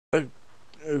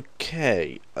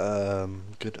Okay,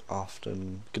 good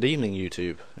evening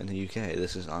YouTube in the UK.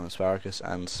 This is I'm Asparagus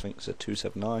and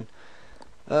Sphinxer279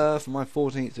 for my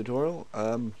 14th tutorial.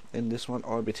 In this one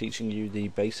I'll be teaching you the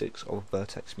basics of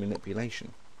vertex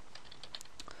manipulation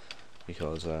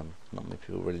because not many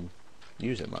people really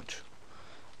use it much.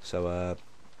 So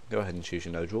go ahead and choose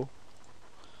your node draw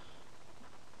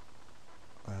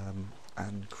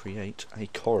and create a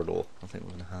corridor. I think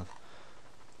we're going to have,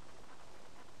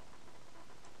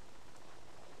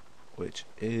 which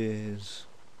is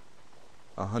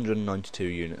 192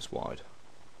 units wide,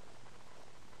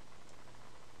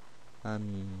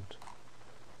 and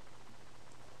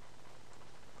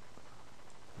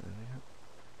there we go.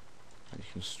 And you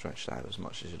can stretch that out as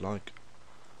much as you like.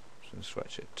 I'm just going to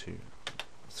stretch it to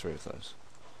 3 of those.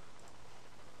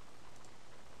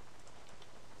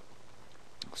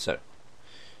 So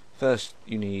first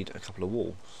you need a couple of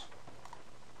walls,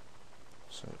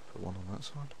 so put one on that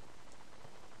side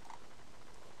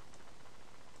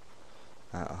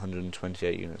at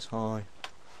 128 units high,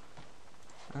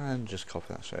 and just copy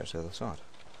that straight to the other side.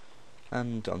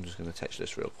 And I'm just going to texture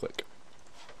this real quick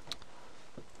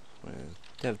with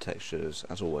dev textures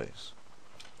as always.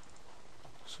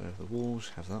 So the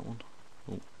walls have that one.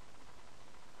 Ooh.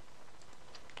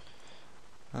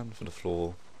 And for the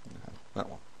floor we have that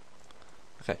one.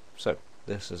 Okay, so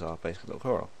this is our basic little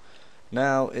corridor.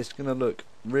 Now it's going to look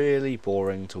really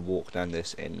boring to walk down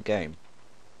this in game,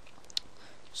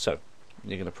 so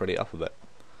you're going to pretty it up a bit.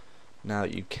 Now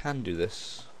you can do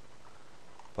this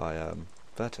by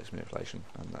vertex manipulation,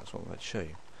 and that's what I'm going to show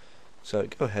you. So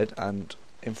go ahead and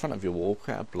in front of your wall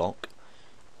create a block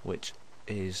which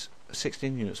is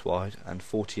 16 units wide and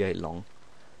 48 long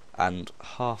and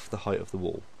half the height of the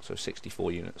wall, so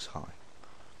 64 units high.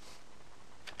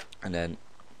 And then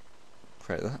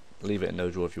create that, leave it in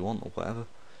node draw if you want or whatever,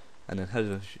 and then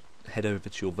head over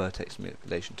to your vertex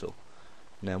manipulation tool.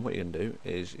 Now what you're going to do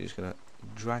is you're just going to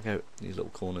drag out these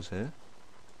little corners here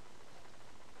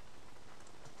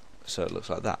so it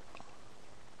looks like that.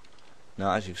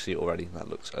 Now as you see already, that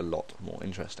looks a lot more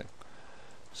interesting.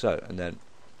 So, and then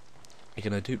you're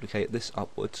going to duplicate this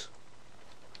upwards,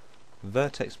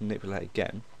 vertex manipulate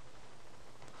again.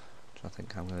 I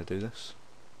think I'm going to do this.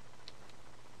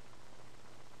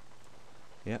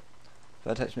 Yep,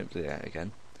 vertex manipulate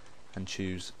again, and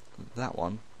choose that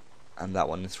one and that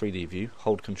one in 3D view.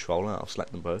 Hold Control and I'll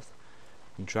select them both,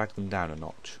 and drag them down a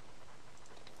notch.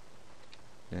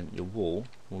 And your wall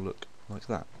will look like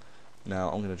that.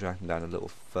 Now I'm going to drag them down a little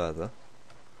further,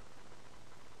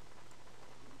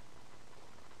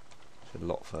 a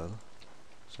lot further,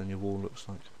 so then your wall looks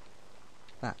like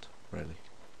that, really.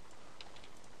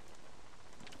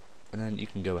 And then you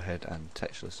can go ahead and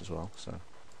texture this as well, so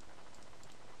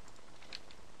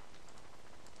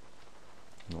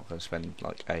I'm not going to spend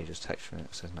like ages texturing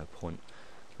it, so there's no point,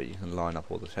 but you can line up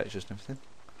all the textures and everything.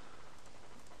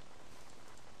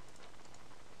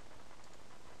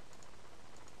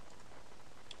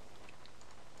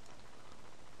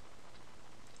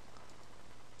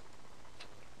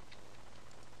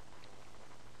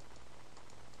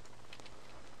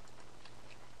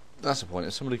 That's the point,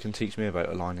 if somebody can teach me about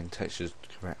aligning textures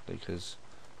correctly, because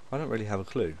I don't really have a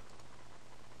clue,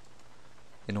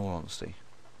 in all honesty.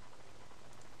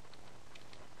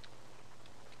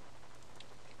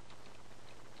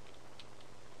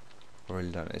 I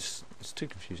really don't. It's too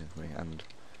confusing for me, and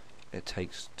it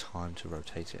takes time to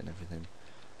rotate it and everything,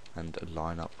 and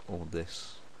line up all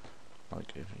this.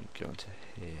 Like if you go into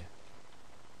here,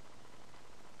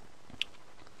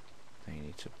 then you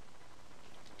need to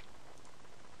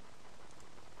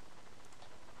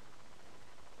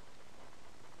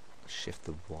shift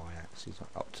the y-axis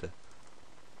up to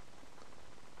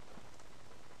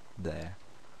there,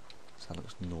 so that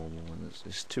looks normal, and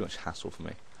it's too much hassle for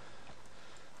me.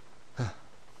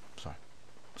 Sorry.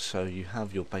 So you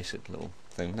have your basic little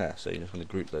thing there, so you're just going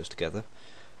to group those together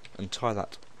and tie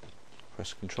that,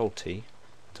 press Ctrl T and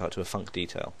tie it to a func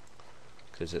detail,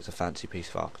 because it's a fancy piece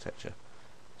of architecture.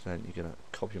 So then you're going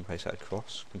to copy and paste that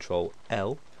across, Ctrl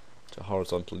L to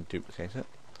horizontally duplicate it,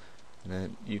 and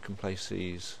then you can place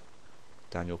these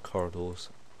down your corridors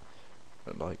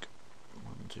at like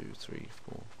 1, 2, 3,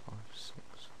 4, 5, 6.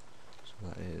 So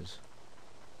that is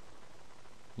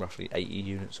roughly 80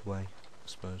 units away, I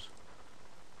suppose.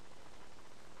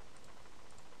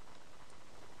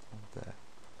 There.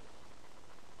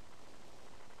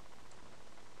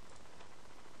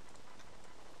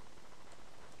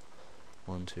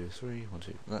 One, two, three, 1,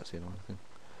 2. That's the annoying thing.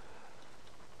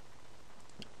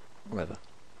 Whatever.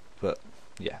 But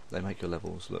yeah, they make your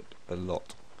levels look a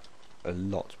lot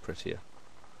prettier.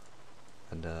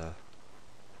 And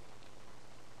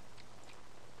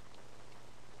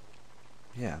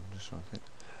just trying to think.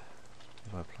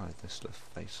 If I applied this little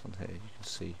face on here, you can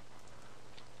see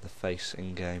the face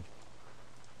in game.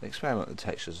 Experiment with the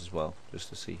textures as well, just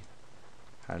to see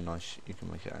how nice you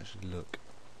can make it actually look.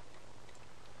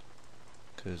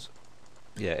 Because,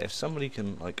 yeah, if somebody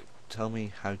can like tell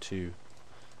me how to,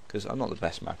 because I'm not the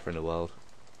best mapper in the world,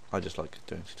 I just like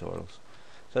doing tutorials.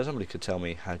 So if somebody could tell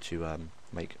me how to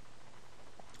make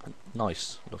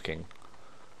nice looking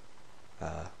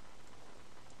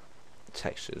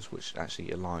textures which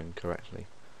actually align correctly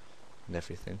and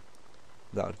everything,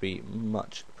 that would be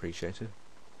much appreciated.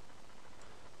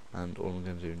 And all I'm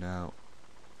going to do now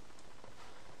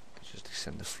is just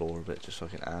descend the floor a bit, just so I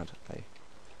can add a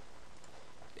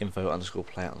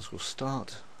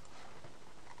info_play_start.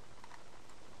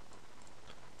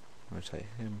 Rotate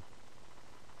him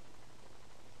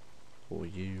or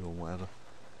you or whatever,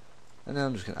 and then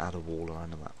I'm just going to add a wall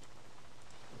around the map.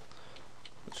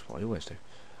 That's what I always do.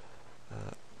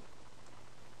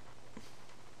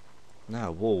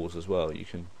 Now walls as well, you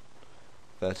can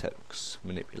Vertex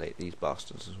manipulate these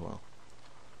bastards as well.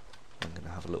 I'm going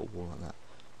to have a little wall like that.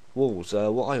 Walls,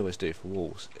 what I always do for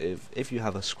walls, if you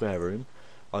have a square room,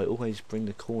 I always bring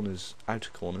the corners, outer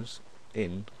corners,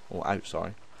 in, or out,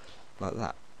 sorry, like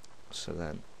that. So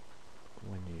then,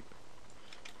 when you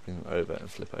bring them over and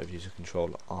flip over using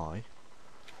Control I,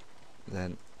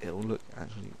 then it will look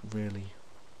actually really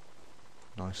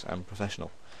nice and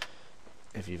professional.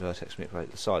 If you Vertex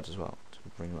manipulate the sides as well, to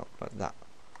bring them up like that.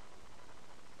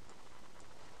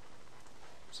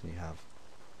 So you have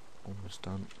almost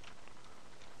done.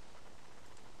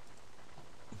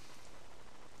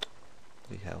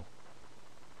 Bloody hell.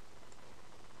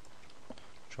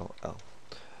 Control L.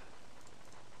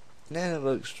 Now it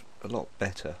looks a lot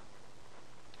better,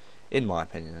 in my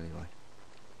opinion anyway.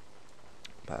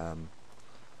 But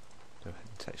go ahead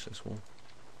and text this wall.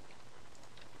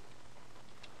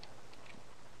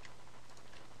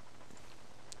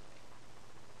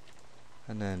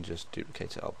 And then just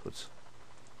duplicate it upwards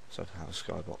so I can have a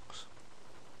skybox.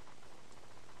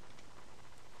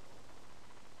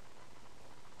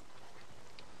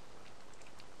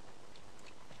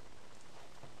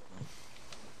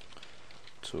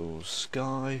 Tools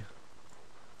sky.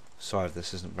 Sorry if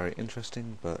this isn't very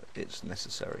interesting, but it's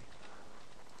necessary.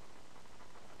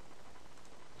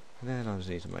 And then I just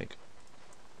need to make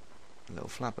a little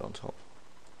flat bit on top.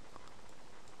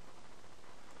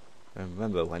 And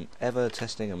remember, whenever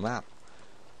testing a map,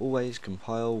 always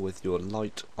compile with your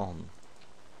light on.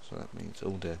 So that means,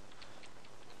 oh dear,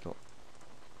 got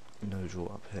no draw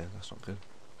up here, that's not good.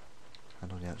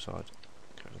 And on the outside,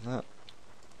 get rid of that.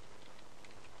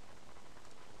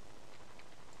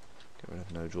 Get rid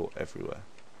of no draw everywhere,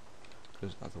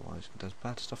 because otherwise it does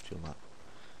bad stuff to your map.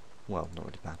 Well, not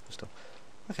really bad, but still.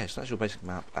 Okay, so that's your basic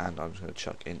map, and I'm just going to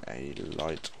chuck in a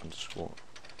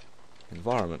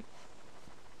light_environment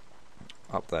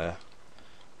up there.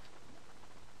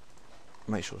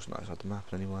 Make sure it's not outside the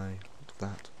map anyway, like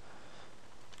that.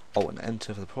 Alt and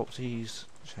enter for the properties,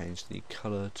 change the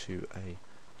colour to a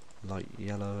light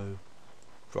yellow,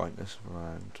 brightness of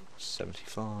around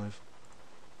 75,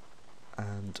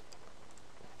 and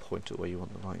point it where you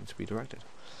want the lighting to be directed.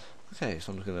 Okay,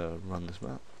 so I'm just going to run this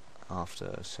map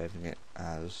after saving it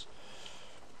as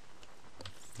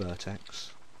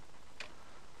Vertex,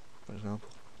 for example.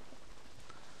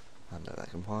 And let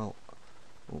that compile.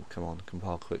 Oh, come on,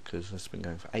 compile quick, because it's been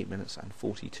going for 8 minutes and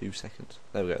 42 seconds.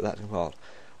 There we go, that's compiled.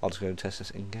 I'll just go and test this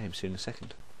in game, see you in a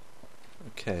second.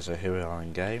 Okay, so here we are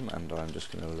in game, and I'm just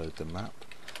going to load the map.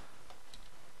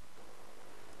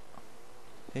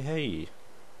 Hey.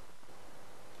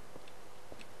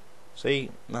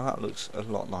 See, now that looks a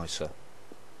lot nicer.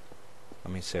 I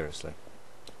mean, seriously.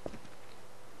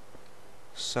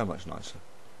 So much nicer.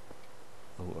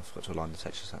 Oh, I forgot to align the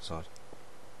textures that side.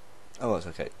 Oh, that's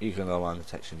okay. You can align the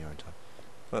text in your own time.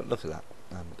 But look at that.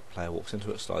 And the player walks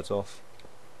into it, slides off,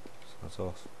 slides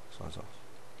off, slides off.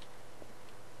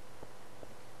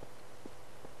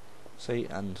 See,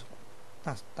 and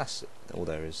that's all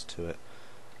there is to it.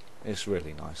 It's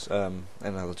really nice. In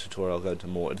another tutorial, I'll go into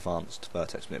more advanced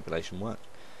Vertex manipulation work.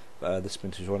 This has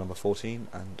been tutorial number 14,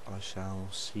 and I shall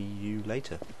see you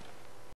later.